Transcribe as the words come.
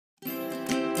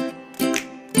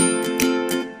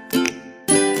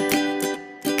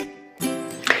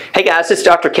Hey guys, it's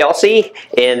Dr. Kelsey,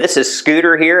 and this is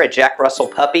Scooter here, a Jack Russell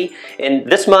puppy.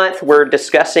 And this month we're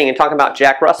discussing and talking about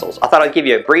Jack Russells. I thought I'd give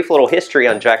you a brief little history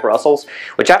on Jack Russells,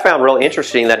 which I found real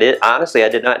interesting that honestly I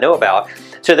did not know about.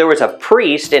 So there was a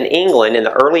priest in England in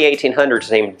the early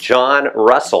 1800s named John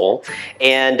Russell,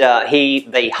 and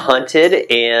they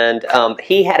hunted, and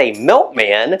he had a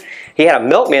milkman. He had a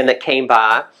milkman that came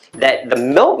by. That the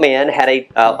milkman had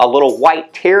a little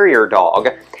white terrier dog,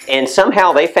 and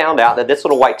somehow they found out that this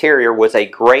little white terrier was a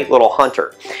great little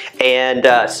hunter.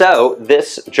 And so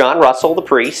this John Russell, the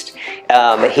priest,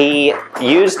 he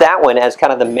used that one as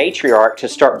kind of the matriarch to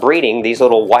start breeding these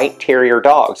little white terrier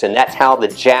dogs, and that's how the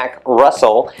Jack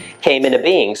Russell came into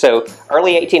being. So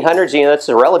early 1800s, you know, that's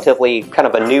a relatively kind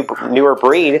of a newer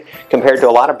breed compared to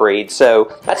a lot of breeds.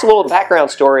 So that's a little background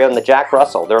story on the Jack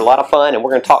Russell. They're a lot of fun, and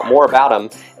we're going to talk more about them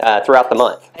throughout the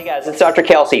month. Hey guys, it's Dr.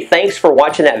 Kelsey. Thanks for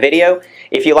watching that video.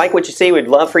 If you like what you see, we'd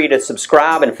love for you to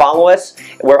subscribe and follow us.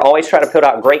 We're always trying to put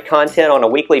out great content on a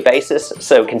weekly basis,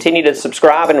 so continue to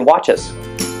subscribe and watch us.